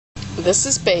This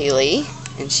is Bailey,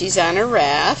 and she's on a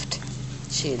raft.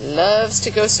 She loves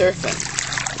to go surfing.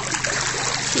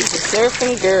 She's a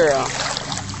surfing girl.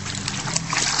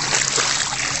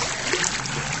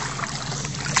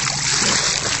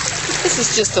 This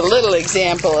is just a little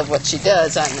example of what she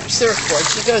does on her surfboard.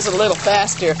 She goes a little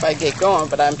faster if I get going,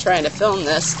 but I'm trying to film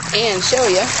this and show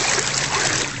you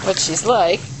what she's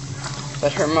like.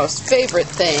 But her most favorite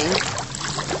thing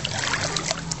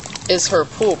is her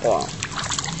pool ball.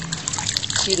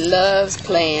 She loves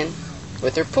playing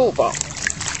with her pool ball.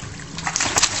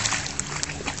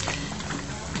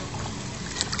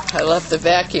 I left the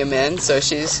vacuum in, so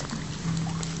she's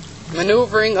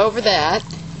maneuvering over that.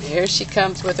 Here she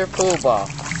comes with her pool ball.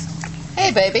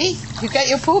 Hey, baby, you got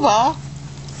your pool ball.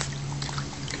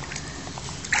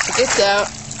 She gets out,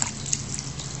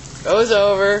 goes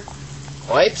over,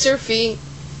 wipes her feet.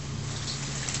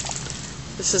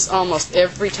 This is almost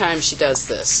every time she does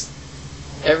this.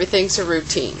 Everything's a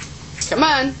routine. Come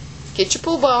on, get your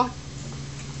pool ball.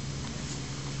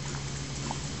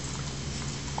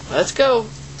 Let's go.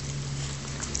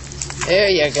 There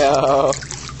you go.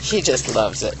 She just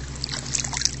loves it.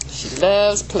 She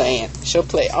loves playing. She'll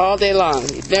play all day long.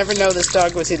 You'd never know this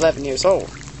dog was 11 years old.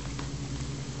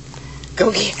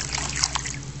 Go get it.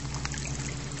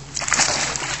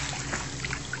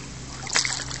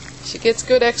 She gets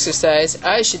good exercise.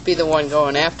 I should be the one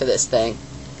going after this thing.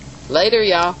 Later,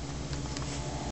 y'all.